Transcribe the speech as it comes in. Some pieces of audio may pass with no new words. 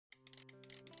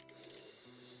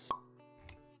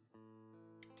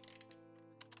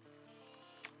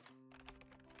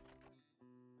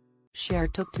Cher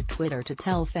took to Twitter to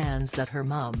tell fans that her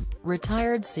mum,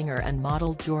 retired singer and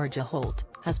model Georgia Holt,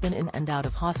 has been in and out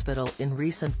of hospital in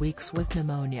recent weeks with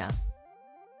pneumonia.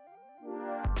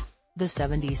 The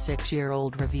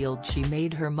 76-year-old revealed she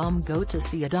made her mum go to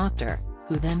see a doctor,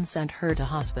 who then sent her to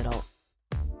hospital.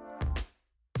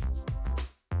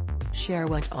 Cher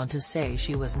went on to say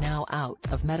she was now out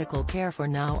of medical care for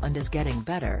now and is getting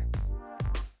better.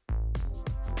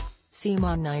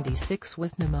 "Simon 96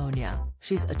 with pneumonia,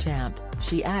 she's a champ,"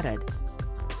 she added.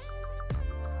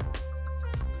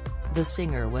 The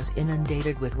singer was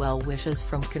inundated with well wishes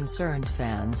from concerned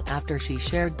fans after she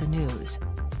shared the news.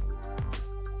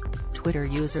 Twitter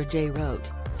user Jay wrote,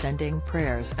 "Sending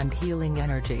prayers and healing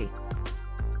energy."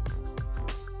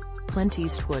 Clint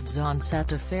Eastwood's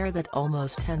on-set affair that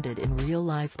almost ended in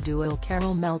real-life duo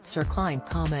Carol Meltzer-Klein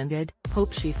commented,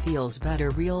 "Hope she feels better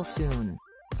real soon.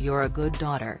 You're a good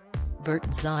daughter."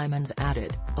 Bert Simons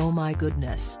added, "Oh my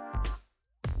goodness.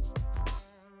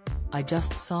 I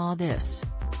just saw this.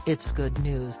 It's good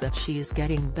news that she's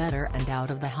getting better and out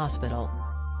of the hospital.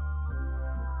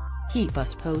 Keep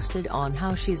us posted on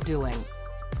how she's doing."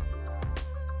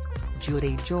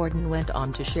 Judy Jordan went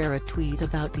on to share a tweet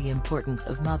about the importance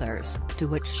of mothers, to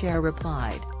which Cher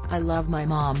replied, "I love my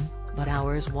mom, but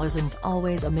ours wasn't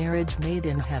always a marriage made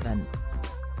in heaven.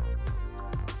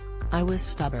 I was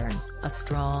stubborn, a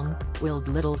strong-willed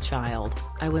little child,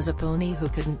 I was a pony who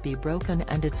couldn't be broken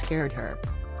and it scared her."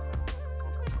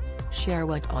 Cher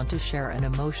went on to share an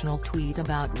emotional tweet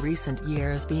about recent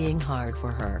years being hard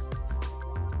for her.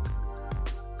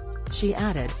 She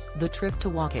added, "The trip to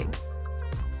walking.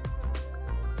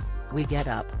 We get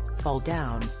up, fall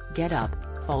down, get up,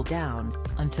 fall down,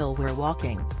 until we're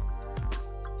walking.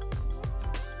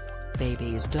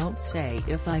 Babies don't say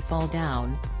if I fall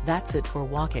down, that's it for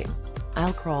walking.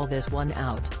 I'll crawl this one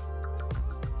out."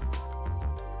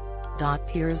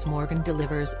 Piers Morgan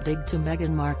delivers dig to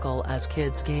Meghan Markle as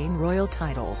kids gain royal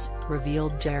titles,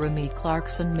 revealed Jeremy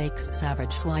Clarkson makes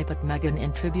savage swipe at Meghan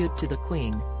in tribute to the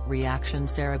Queen, reaction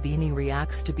Sarah Beanie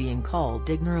reacts to being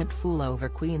called ignorant fool over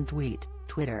Queen tweet,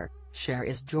 Twitter, Cher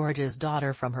is Georgia's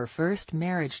daughter from her first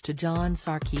marriage to John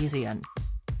Sarkeesian.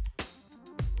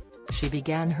 She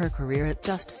began her career at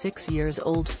just 6 years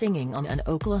old singing on an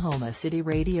Oklahoma City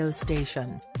radio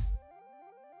station.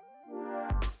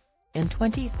 In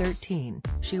 2013,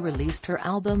 she released her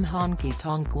album Honky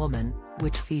Tonk Woman,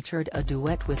 which featured a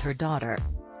duet with her daughter.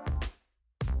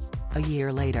 A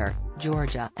year later,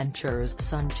 Georgia and Cher's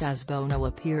son Chaz Bono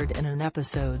appeared in an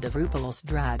episode of RuPaul's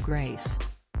Drag Race.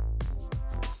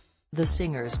 The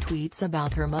singer's tweets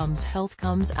about her mum's health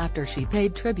comes after she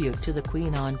paid tribute to the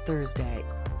Queen on Thursday.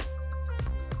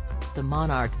 The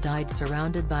monarch died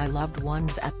surrounded by loved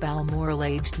ones at Balmoral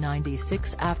aged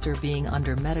 96 after being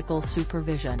under medical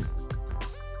supervision.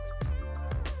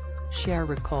 Cher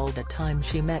recalled a time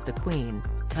she met the Queen,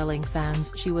 telling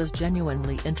fans she was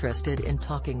genuinely interested in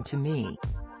talking to me.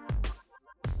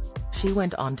 She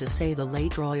went on to say the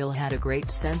late royal had a great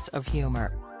sense of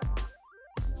humor.